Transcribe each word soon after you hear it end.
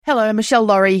Hello, Michelle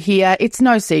Laurie here. It's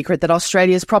no secret that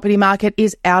Australia's property market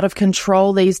is out of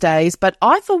control these days, but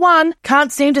I, for one, can't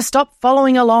seem to stop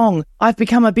following along. I've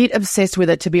become a bit obsessed with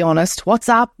it, to be honest. What's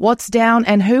up, what's down,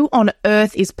 and who on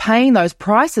earth is paying those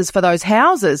prices for those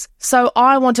houses? So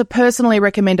I want to personally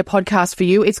recommend a podcast for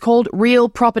you. It's called Real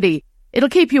Property. It'll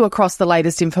keep you across the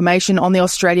latest information on the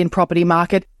Australian property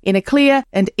market in a clear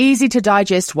and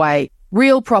easy-to-digest way.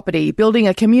 Real Property, building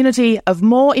a community of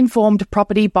more informed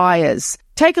property buyers.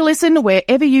 Take a listen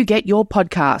wherever you get your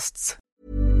podcasts.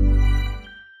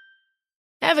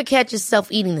 Ever catch yourself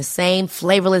eating the same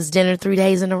flavorless dinner 3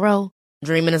 days in a row?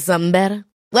 Dreaming of something better?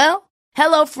 Well,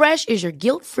 HelloFresh is your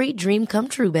guilt-free dream come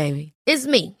true, baby. It's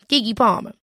me, Keke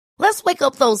Palmer. Let's wake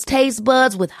up those taste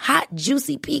buds with hot,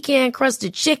 juicy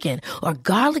pecan-crusted chicken or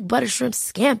garlic butter shrimp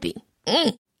scampi.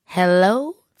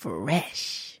 Hello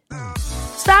Fresh.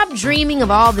 Stop dreaming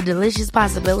of all the delicious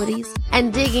possibilities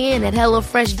and dig in at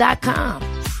HelloFresh.com.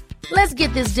 Let's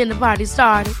get this dinner party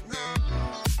started.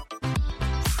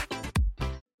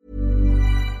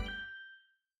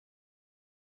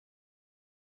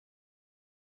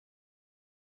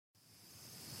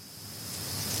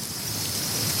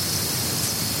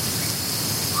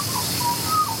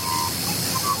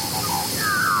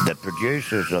 The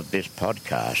producers of this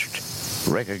podcast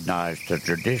recognise the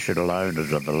traditional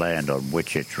owners of the land on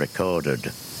which it's recorded.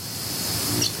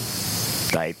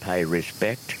 They pay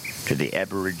respect to the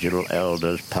Aboriginal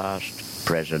elders past,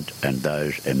 present and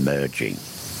those emerging.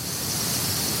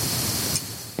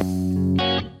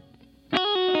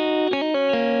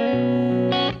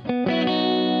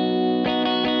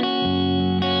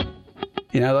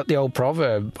 You know, like the old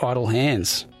proverb, idle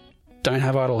hands. Don't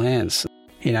have idle hands.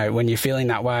 You know, when you're feeling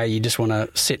that way, you just want to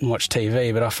sit and watch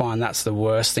TV, but I find that's the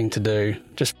worst thing to do.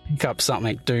 Just pick up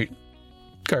something,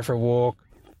 go for a walk,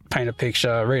 paint a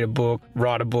picture, read a book,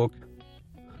 write a book.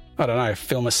 I don't know,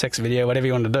 film a sex video, whatever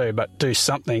you want to do, but do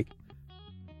something.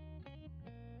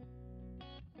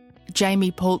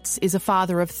 Jamie Pultz is a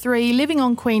father of 3 living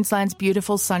on Queensland's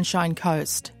beautiful Sunshine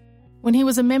Coast. When he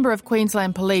was a member of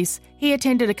Queensland Police, he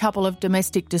attended a couple of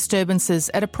domestic disturbances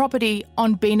at a property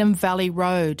on Beenham Valley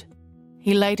Road.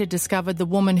 He later discovered the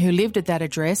woman who lived at that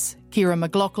address, Kira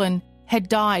McLaughlin, had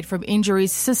died from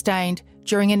injuries sustained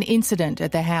during an incident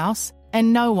at the house,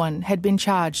 and no one had been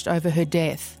charged over her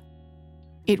death.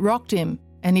 It rocked him,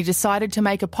 and he decided to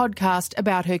make a podcast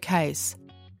about her case.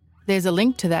 There's a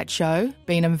link to that show,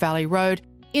 Beenham Valley Road,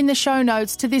 in the show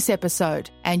notes to this episode,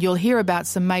 and you'll hear about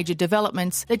some major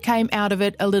developments that came out of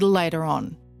it a little later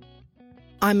on.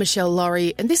 I'm Michelle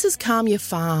Laurie, and this is Calm Your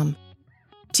Farm.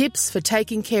 Tips for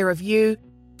taking care of you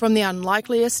from the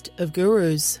unlikeliest of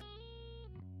gurus.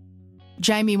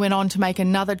 Jamie went on to make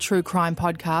another true crime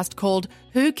podcast called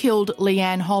Who Killed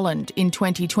Leanne Holland in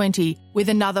 2020 with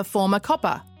another former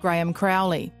copper, Graham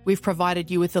Crowley. We've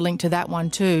provided you with the link to that one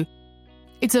too.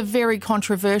 It's a very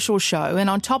controversial show, and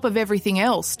on top of everything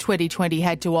else 2020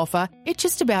 had to offer, it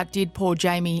just about did poor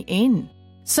Jamie in.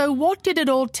 So what did it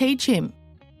all teach him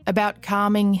about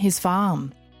calming his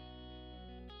farm?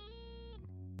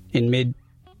 In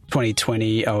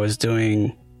mid-2020, I was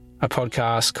doing a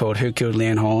podcast called Who Killed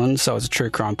Leanne Holland? So it's a true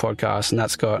crime podcast, and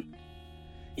that's got,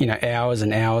 you know, hours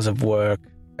and hours of work.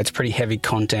 It's pretty heavy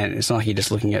content. It's not like you're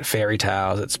just looking at fairy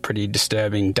tales. It's pretty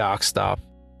disturbing, dark stuff.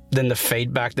 Then the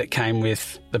feedback that came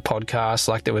with the podcast,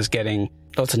 like there was getting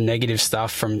lots of negative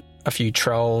stuff from a few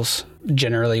trolls.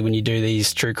 Generally, when you do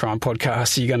these true crime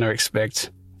podcasts, you're going to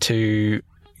expect to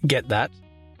get that.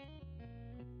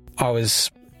 I was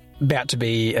about to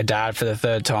be a dad for the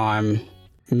 3rd time,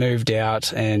 moved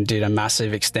out and did a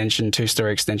massive extension,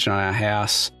 2-story extension on our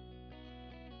house.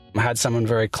 I had someone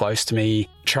very close to me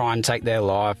try and take their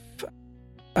life,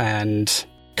 and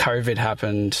COVID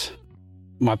happened.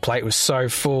 My plate was so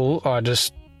full, I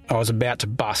was about to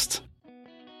bust.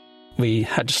 We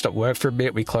had to stop work for a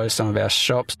bit. We closed some of our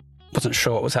shops. Wasn't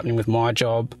sure what was happening with my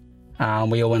job.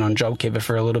 We all went on JobKeeper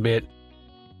for a little bit.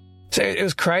 So it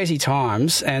was crazy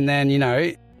times. And then, you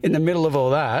know, in the middle of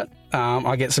all that,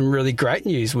 I get some really great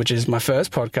news, which is my first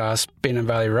podcast, Beenham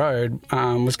Valley Road,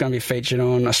 was going to be featured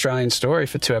on Australian Story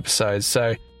for 2 episodes.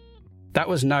 So that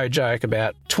was no joke,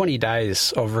 about 20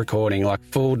 days of recording, like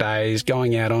full days,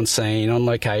 going out on scene, on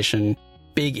location,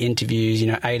 big interviews,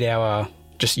 8-hour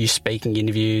just you speaking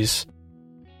interviews.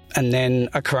 And then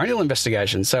a coronial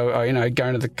investigation. So,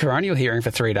 going to the coronial hearing for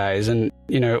 3 days. And,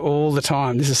 all the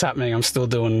time this is happening, I'm still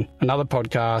doing another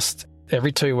podcast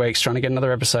every 2 weeks, trying to get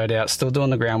another episode out, still doing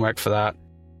the groundwork for that.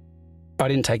 I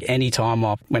didn't take any time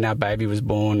off when our baby was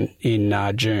born in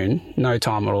June. No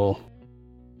time at all.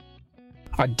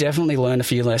 I definitely learned a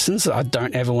few lessons. I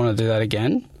don't ever want to do that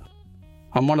again.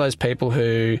 I'm one of those people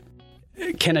who,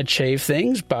 can achieve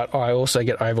things, but I also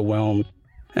get overwhelmed,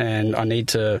 and I need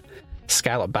to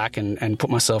scale it back and put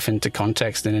myself into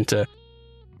context and into,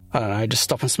 I don't know, just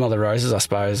stop and smell the roses, I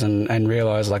suppose, and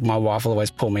realise, like, my wife will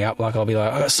always pull me up. Like, I'll be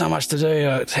like, I got so much to do,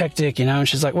 it's hectic, you know, and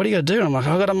she's like, what do you got to do? And I'm like,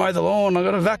 I got to mow the lawn, I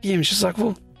got to vacuum. She's like,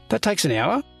 well, that takes an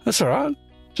hour. That's all right.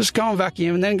 Just go and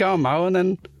vacuum and then go and mow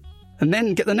and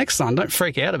then get the next one. Don't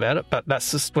freak out about it, but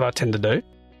that's just what I tend to do.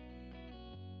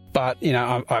 But, you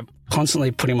know, I'm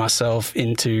constantly putting myself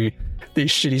into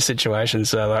these shitty situations.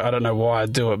 So, like, I don't know why I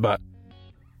do it, but,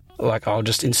 like, I'll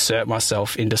just insert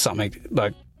myself into something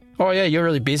like, oh, yeah, you're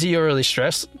really busy, you're really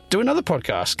stressed. Do another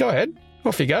podcast. Go ahead.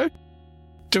 Off you go.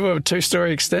 Do a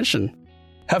 2-story extension.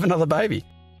 Have another baby.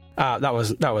 That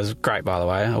was great, by the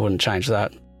way. I wouldn't change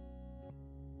that.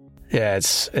 Yeah,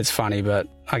 it's funny, but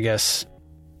I guess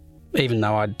even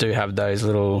though I do have those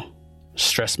little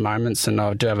stress moments and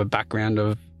I do have a background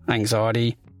of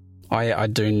anxiety, I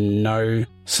do know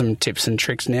some tips and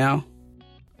tricks now.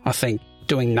 I think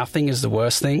doing nothing is the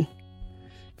worst thing.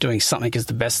 Doing something is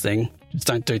the best thing. Just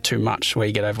don't do too much where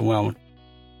you get overwhelmed.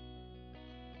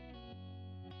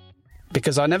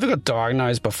 Because I never got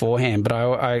diagnosed beforehand, but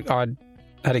I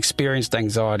had experienced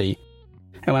anxiety.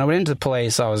 And when I went into the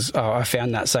police, I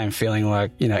found that same feeling,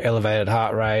 like, you know, elevated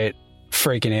heart rate,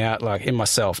 freaking out, like, in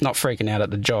myself. Not freaking out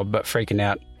at the job, but freaking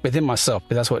out within myself,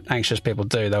 because that's what anxious people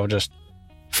do. They'll just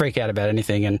freak out about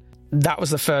anything. And that was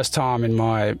the first time in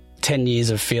my 10 years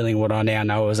of feeling what I now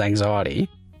know as anxiety.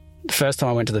 The first time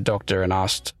I went to the doctor and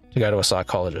asked to go to a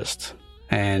psychologist.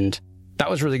 And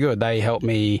that was really good. They helped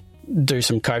me do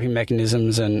some coping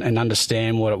mechanisms and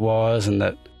understand what it was, and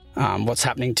that what's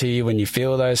happening to you when you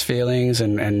feel those feelings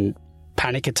and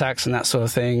panic attacks and that sort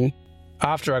of thing.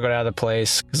 After I got out of the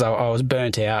police, because I was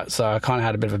burnt out, so I kind of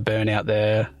had a bit of a burnout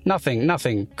there.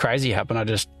 Nothing crazy happened. I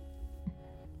just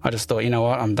thought, you know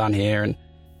what, I'm done here. And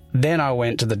then I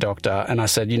went to the doctor and I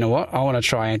said, you know what, I want to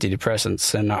try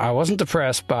antidepressants. And I wasn't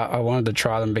depressed, but I wanted to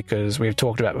try them because we've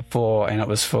talked about before, and it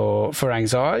was for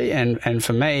anxiety. And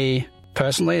for me,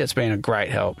 personally, it's been a great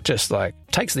help. Just, like,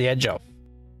 takes the edge off.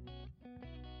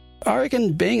 I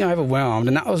reckon being overwhelmed,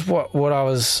 and that was what I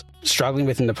was struggling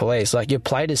with in the police. Like, your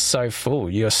plate is so full,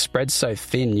 you're spread so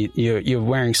thin, you're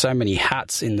wearing so many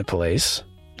hats in the police.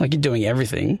 Like, you're doing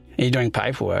everything, you're doing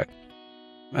paperwork.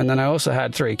 And then I also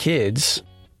had 3 kids,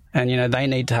 and, you know, they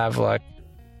need to have, like,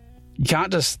 you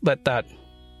can't just let that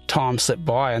time slip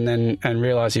by and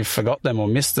realise you've forgot them or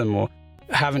missed them or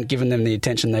haven't given them the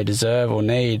attention they deserve or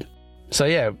need. So,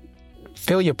 yeah,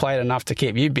 fill your plate enough to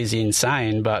keep you busy and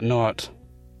sane, but not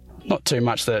too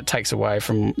much that it takes away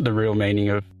from the real meaning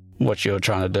of what you're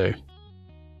trying to do.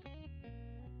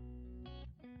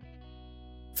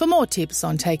 For more tips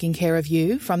on taking care of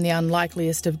you from the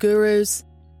unlikeliest of gurus,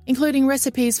 including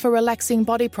recipes for relaxing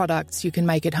body products you can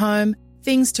make at home,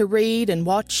 things to read and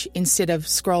watch instead of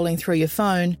scrolling through your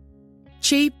phone,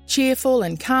 cheap, cheerful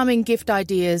and calming gift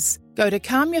ideas, go to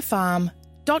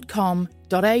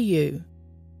calmyourfarm.com.au.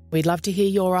 We'd love to hear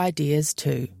your ideas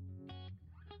too.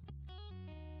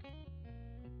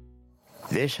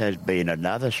 This has been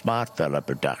another Smartfella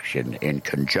production in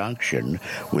conjunction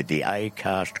with the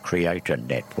Acast Creator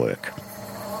Network.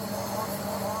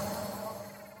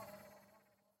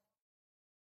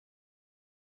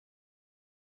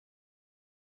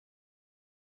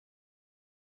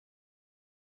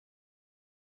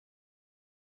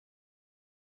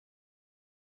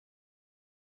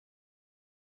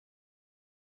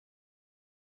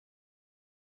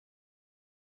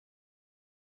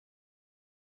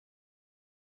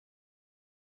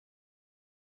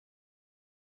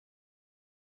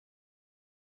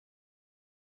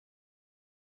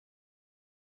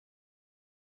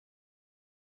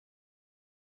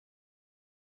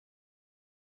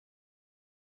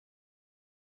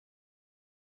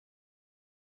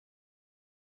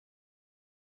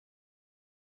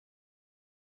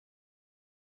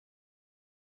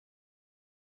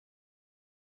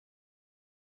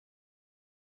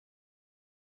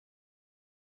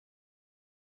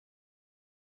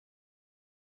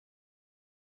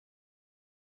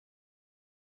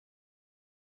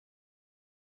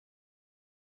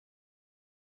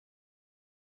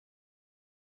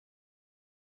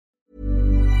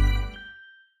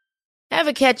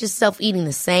 Ever catch yourself eating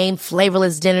the same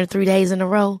flavorless dinner 3 days in a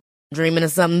row? Dreaming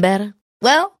of something better?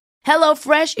 Well,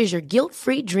 HelloFresh is your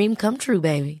guilt-free dream come true,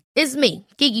 baby. It's me,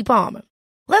 Keke Palmer.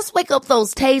 Let's wake up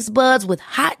those taste buds with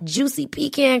hot, juicy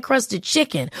pecan-crusted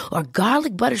chicken or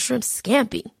garlic butter shrimp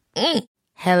scampi.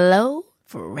 Hello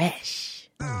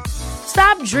Fresh.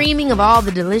 Stop dreaming of all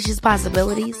the delicious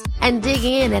possibilities and dig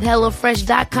in at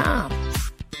HelloFresh.com.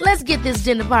 Let's get this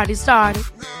dinner party started.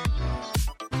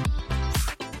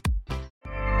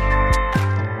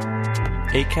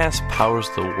 Acast powers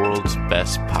the world's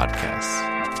best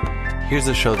podcasts. Here's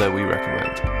a show that we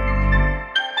recommend.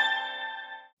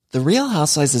 The Real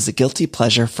Housewives is a guilty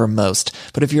pleasure for most,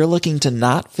 but if you're looking to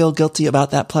not feel guilty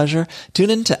about that pleasure, tune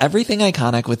in to Everything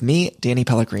Iconic with me, Danny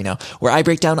Pellegrino, where I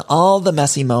break down all the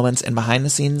messy moments and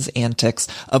behind-the-scenes antics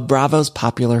of Bravo's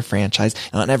popular franchise.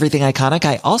 And on Everything Iconic,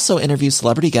 I also interview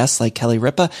celebrity guests like Kelly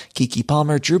Ripa, Keke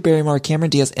Palmer, Drew Barrymore,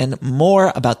 Cameron Diaz, and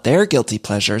more about their guilty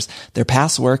pleasures, their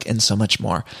past work, and so much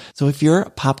more. So if you're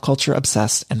pop culture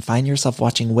obsessed and find yourself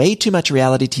watching way too much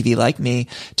reality TV like me,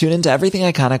 tune in to Everything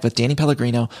Iconic with Danny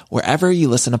Pellegrino, wherever you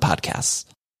listen to podcasts.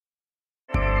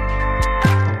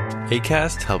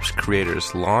 Acast helps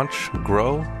creators launch,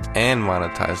 grow, and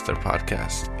monetize their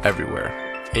podcasts everywhere.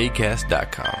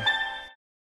 Acast.com.